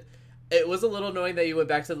 and it was a little annoying that you went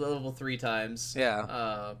back to the level 3 times.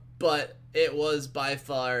 Yeah. But it was by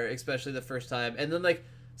far, especially the first time, and then, like,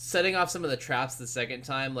 setting off some of the traps the second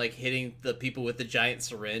time, like hitting the people with the giant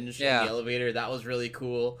syringe in the elevator. That was really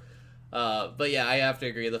cool. But yeah, I have to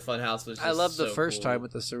agree. The Funhouse was just I love the so first cool. time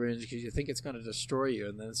with the syringe because you think it's going to destroy you,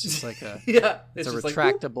 and then it's just like a it's a just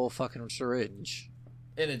retractable fucking syringe.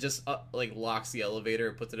 and it just like locks the elevator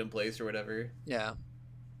and puts it in place or whatever. Yeah,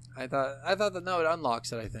 I thought that it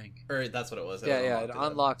unlocks it. I think. Or that's what it was. It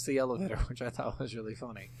unlocks the elevator, which I thought was really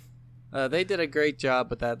funny. They did a great job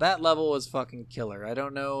with that. That level was fucking killer. I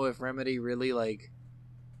don't know if Remedy really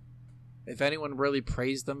if anyone really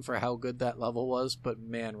praised them for how good that level was, but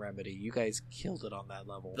man, Remedy, you guys killed it on that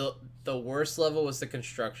level. The worst level was the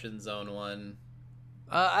construction zone one.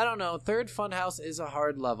 I don't know. Third Funhouse is a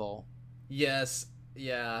hard level. Yes,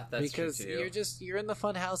 yeah, that's because true too. you're in the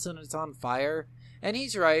Funhouse and it's on fire. And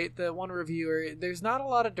he's right. The one reviewer, there's not a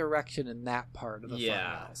lot of direction in that part of the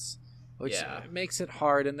Funhouse, which makes it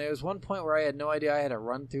hard. And there's one point where I had no idea I had to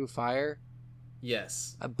run through fire.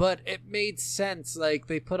 Yes. But it made sense. Like,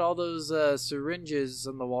 they put all those syringes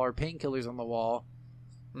on the wall, or painkillers on the wall,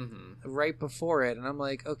 right before it. And I'm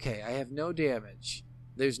like, okay, I have no damage.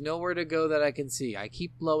 There's nowhere to go that I can see. I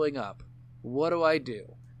keep blowing up. What do I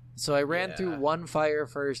do? So I ran through one fire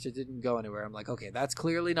first. It didn't go anywhere. I'm like, okay, that's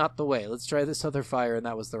clearly not the way. Let's try this other fire, and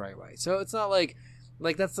that was the right way. So it's not like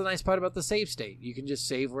that's the nice part about the save state. You can just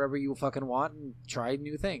save wherever you fucking want and try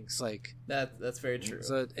new things. Like that's very true.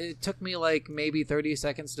 So it took me maybe 30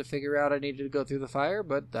 seconds to figure out I needed to go through the fire,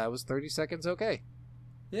 but that was 30 seconds okay.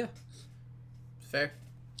 Yeah. Fair.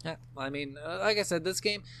 Yeah, I mean, like I said, this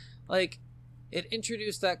game, it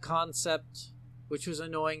introduced that concept, which was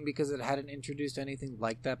annoying because it hadn't introduced anything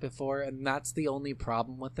like that before, and that's the only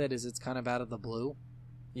problem with it, is it's kind of out of the blue.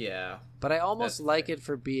 Yeah. But I almost like it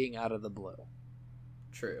for being out of the blue.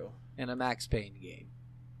 True. In a Max Payne game.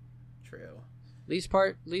 True. Least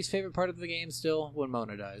favorite part of the game still when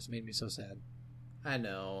Mona dies. Made me so sad. I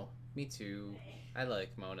know. Me too. I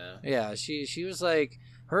like Mona. Yeah, she was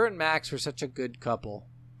her and Max were such a good couple.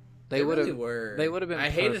 They really were. They would have been. I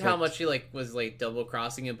perfect. hated how much she was double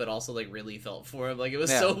crossing him, but also really felt for him. It was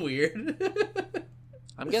so weird.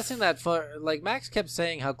 I'm guessing that Max kept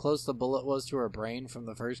saying how close the bullet was to her brain from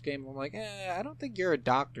the first game. I'm like, I don't think you're a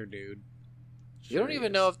doctor, dude. You don't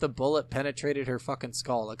even know if the bullet penetrated her fucking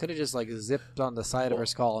skull. It could have just zipped on the side of her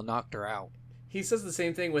skull and knocked her out. he says the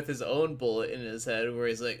same thing with his own bullet in his head, where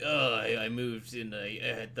he's like, "Oh, I moved and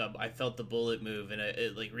I felt the bullet move, and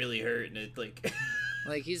it like really hurt, and it like."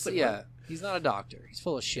 Like he's like, he's not a doctor. He's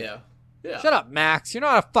full of shit. Yeah. Shut up, Max. You're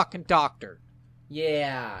not a fucking doctor.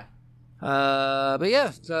 Yeah. But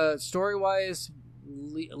yeah, story wise,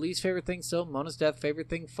 least favorite thing still Mona's death. Favorite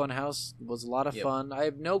thing, Funhouse was a lot of fun. I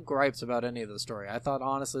have no gripes about any of the story. I thought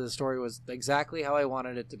honestly the story was exactly how I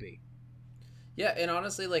wanted it to be. Yeah, and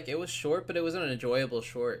honestly, like it was short, but it was an enjoyable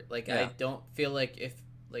short. Like I don't feel like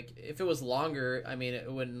if it was longer, I mean, it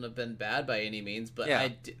wouldn't have been bad by any means. But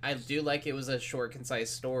I do like it was a short,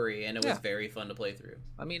 concise story, and it was very fun to play through.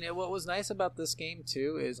 I mean, what was nice about this game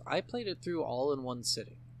too is I played it through all in one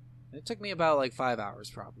sitting. It took me about like 5 hours,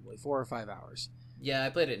 probably 4 or 5 hours. Yeah, I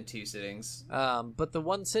played it in 2 sittings. But the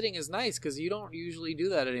one sitting is nice because you don't usually do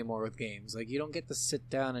that anymore with games. Like you don't get to sit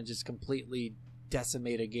down and just completely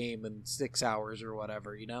decimate a game in 6 hours or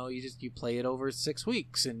whatever. You know, you play it over 6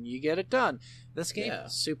 weeks and you get it done. This game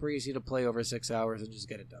is super easy to play over 6 hours and just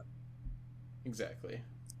get it done. Exactly.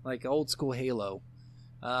 Like old school Halo.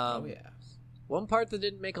 Oh yeah. One part that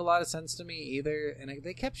didn't make a lot of sense to me either, and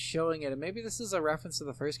they kept showing it, and maybe this is a reference to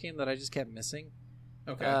the first game that I just kept missing.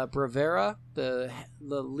 Okay. Bravera, the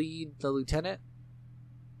lieutenant,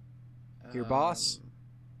 your boss.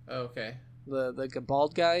 Okay. The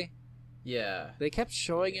bald guy. Yeah. They kept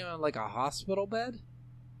showing him in like a hospital bed.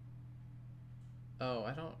 Oh,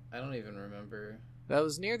 I don't even remember. That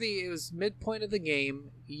was it was midpoint of the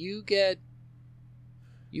game. You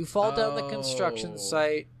fall down the construction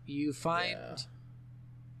site. You find,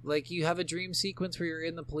 like, you have a dream sequence where you're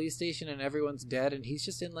in the police station and everyone's dead, and he's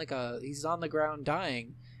just in he's on the ground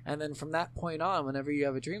dying. And then from that point on, whenever you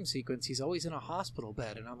have a dream sequence, he's always in a hospital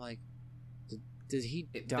bed. And I'm like, did he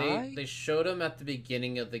die? They showed him at the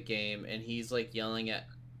beginning of the game, and he's like yelling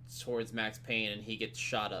towards Max Payne, and he gets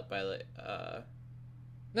shot up by like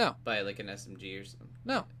by like an SMG or something.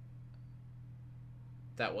 No,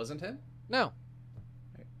 that wasn't him. No.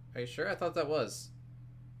 Are you sure? I thought that was.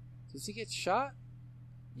 Does he get shot?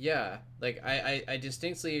 Yeah, like I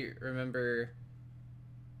distinctly remember.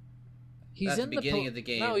 He's at in the beginning of the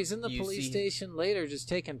game. No, he's in the police station later, just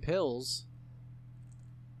taking pills.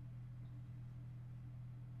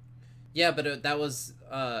 Yeah, but that was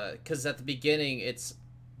because at the beginning it's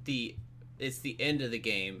the end of the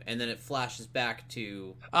game, and then it flashes back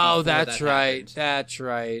to. Oh, that's right. Happened. That's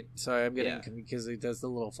right. Sorry, I'm getting because he does the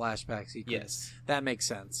little flashback sequence. Yes, that makes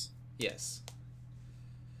sense. Yes.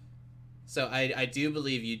 So I do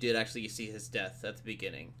believe you did actually see his death at the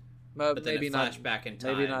beginning, but then maybe it flashed back in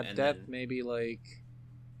time. Maybe not death. Then, maybe like,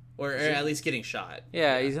 or at least getting shot.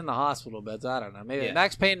 Yeah, he's in the hospital beds. I don't know. Maybe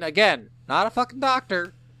Max Payne again. Not a fucking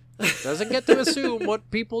doctor. Doesn't get to assume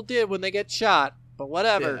what people did when they get shot, but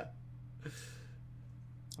whatever. Yeah.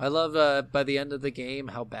 I love by the end of the game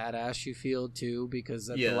how badass you feel too, because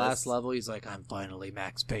at the last level he's like, "I'm finally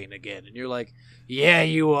Max Payne again," and you're like, "Yeah,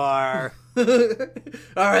 you are." All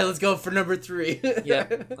right, let's go for number 3. Yeah,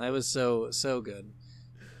 that was so good.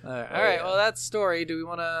 All right, well that's story. Do we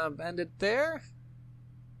want to end it there?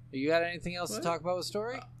 You got anything else to talk about with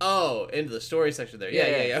story? Into the story section there.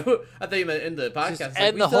 Yeah. I thought you meant in the podcast. Just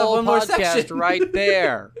end the whole podcast right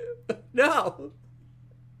there. No.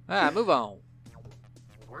 Move on.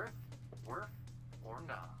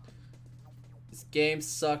 This game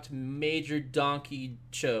sucked major donkey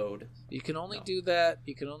chode. You can only do that.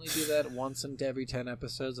 You can only do that once in every 10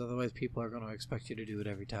 episodes. Otherwise, people are going to expect you to do it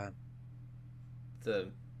every time.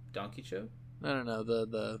 The donkey chode? No.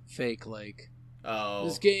 The fake like. Oh,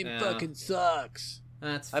 this game fucking sucks.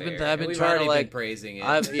 That's fair. I've been trying to like praising it.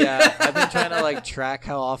 I've been trying to like track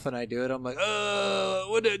how often I do it. I'm like,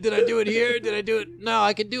 what did I do it here? Did I do it? No,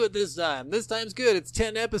 I can do it this time. This time's good. It's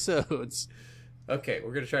 10 episodes. Okay,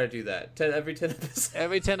 we're gonna try to do that. Every 10 episodes.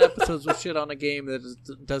 Every 10 episodes we'll shit on a game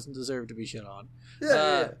that doesn't deserve to be shit on.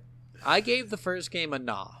 Yeah. I gave the first game a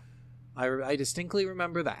nah. I distinctly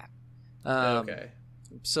remember that. Okay.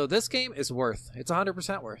 So this game is worth. It's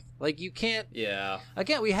 100% worth. Like you can't. Yeah.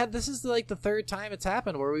 Again, this is like the third time it's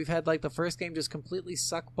happened where we've had like the first game just completely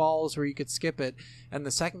suck balls where you could skip it, and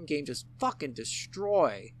the second game just fucking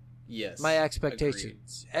destroy. Yes. My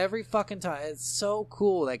expectations every fucking time. It's so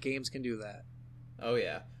cool that games can do that. Oh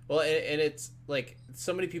yeah. Well, and it's like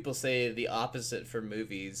so many people say the opposite for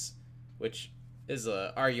movies, which is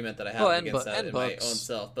an argument that I have against that in my own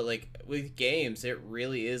self. But like with games, it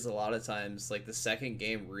really is a lot of times like the second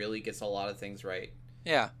game really gets a lot of things right.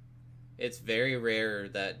 Yeah. It's very rare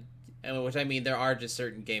that, which I mean, there are just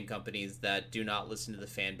certain game companies that do not listen to the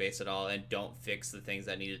fan base at all and don't fix the things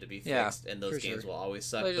that needed to be fixed, and those games will always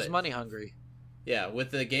suck. They're just money hungry. Yeah, with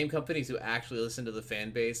the game companies who actually listen to the fan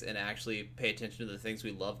base and actually pay attention to the things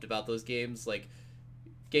we loved about those games, like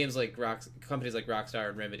games like companies like Rockstar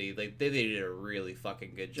and Remedy, like they did a really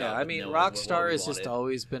fucking good job. Yeah, I mean, Rockstar has just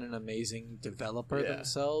always been an amazing developer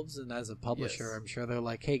themselves, and as a publisher, I'm sure they're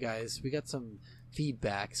like, hey guys, we got some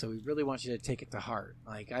feedback, so we really want you to take it to heart.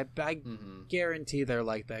 Like, I guarantee they're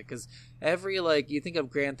like that, because every, like, you think of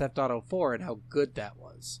Grand Theft Auto 4 and how good that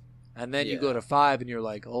was. And then you go to 5 and you're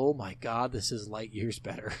like, oh my god, this is light years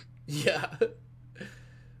better. Yeah.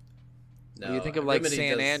 No, you think of like Remedy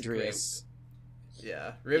San Andreas.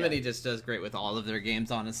 Yeah, Remedy just does great with all of their games,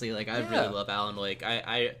 honestly. Like, I really love Alan Wake.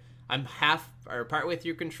 I'm partway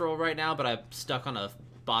through Control right now, but I'm stuck on a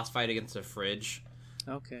boss fight against a fridge.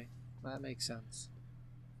 Okay, that makes sense.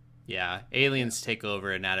 Yeah, aliens take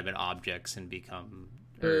over inanimate objects and become...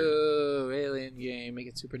 Ooh, alien game, make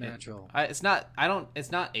it supernatural. It's not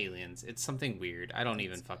aliens. It's something weird. I don't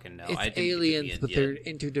even fucking know. It's aliens, but they're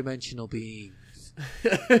interdimensional beings.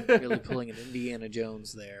 Really pulling an Indiana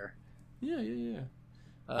Jones there. Yeah.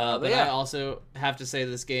 But I also have to say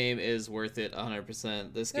this game is worth it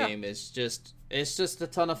 100%. This game is just a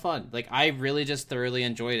ton of fun. Like, I really just thoroughly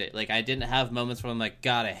enjoyed it. Like, I didn't have moments where I'm like,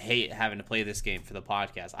 God, I hate having to play this game for the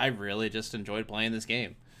podcast. I really just enjoyed playing this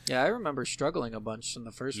game. Yeah, I remember struggling a bunch in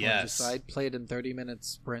the first one. Just I'd played in 30-minute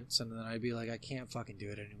sprints, and then I'd be like, I can't fucking do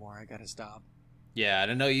it anymore. I gotta stop. Yeah,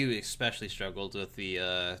 and I know you especially struggled with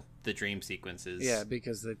the dream sequences. Yeah,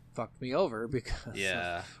 because they fucked me over because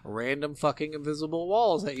of random fucking invisible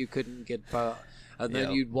walls that you couldn't get. And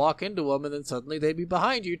then you'd walk into them, and then suddenly they'd be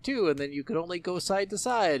behind you, too. And then you could only go side to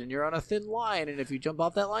side, and you're on a thin line. And if you jump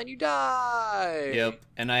off that line, you die. Yep.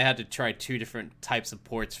 And I had to try 2 different types of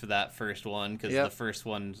ports for that first one, because the first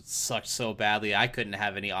one sucked so badly. I couldn't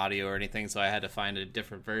have any audio or anything, so I had to find a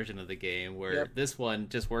different version of the game, where this one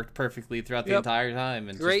just worked perfectly throughout the entire time.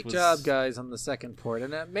 And great job, guys, on the second port.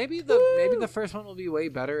 And maybe the first one will be way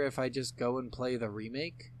better if I just go and play the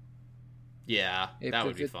remake. Yeah, that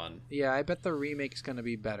would be fun. Yeah, I bet the remake's going to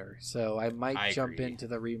be better. So I might jump into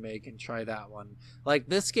the remake and try that one. Like,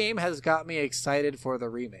 this game has got me excited for the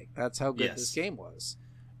remake. That's how good this game was.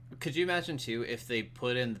 Could you imagine, too, if they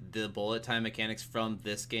put in the bullet time mechanics from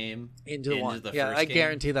this game into the first game? I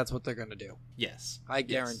guarantee that's what they're going to do. Yes. I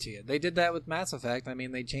guarantee it. They did that with Mass Effect. I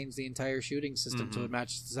mean, they changed the entire shooting system to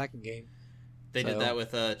match the second game. They did that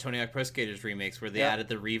with Tony Hawk Pro Skaters remakes, where they added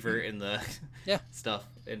the reaver in the stuff.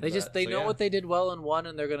 And, they know what they did well in one,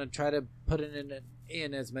 and they're going to try to put it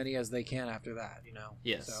in as many as they can after that. You know.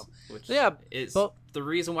 Yes. So, which is the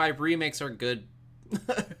reason why remakes are good.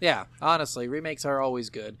 Yeah, honestly, remakes are always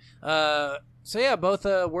good. Both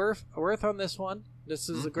worth on this one. This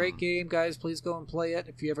is a great game, guys. Please go and play it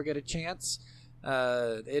if you ever get a chance.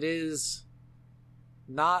 It is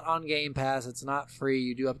not on Game Pass. It's not free.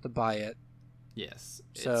 You do have to buy it. Yes,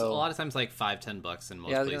 it's a lot of times like $5-10 in most places.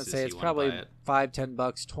 Yeah, I was gonna say it's probably $5-10,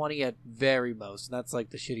 $20 at very most. And that's like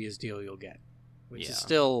the shittiest deal you'll get, which is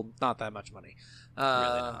still not that much money. Really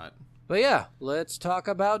not. But yeah, let's talk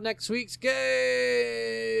about next week's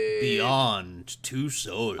game. Beyond Two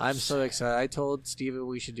Souls. I'm so excited. I told Steven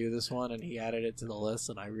we should do this one, and he added it to the list,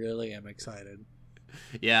 and I really am excited.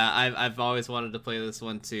 Yeah, I've always wanted to play this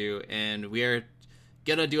one too, and we are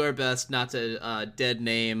gonna do our best not to dead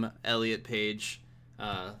name Elliot Page,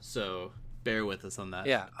 so bear with us on that.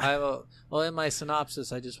 Yeah, I will. Well, in my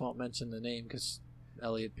synopsis, I just won't mention the name because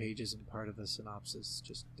Elliot Page isn't part of the synopsis.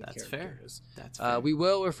 Just the that's character fair. is. That's fair. We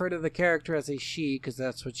will refer to the character as a she because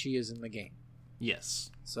that's what she is in the game. Yes.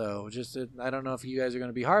 So I don't know if you guys are going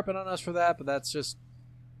to be harping on us for that, but that's just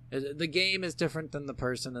the game is different than the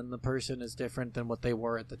person, and the person is different than what they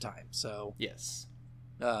were at the time. So yes.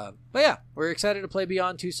 But yeah, we're excited to play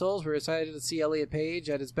Beyond Two Souls. We're excited to see Elliot Page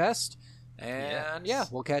at his best. And yeah,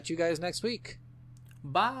 we'll catch you guys next week.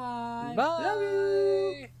 Bye. Bye. Love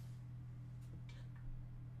you.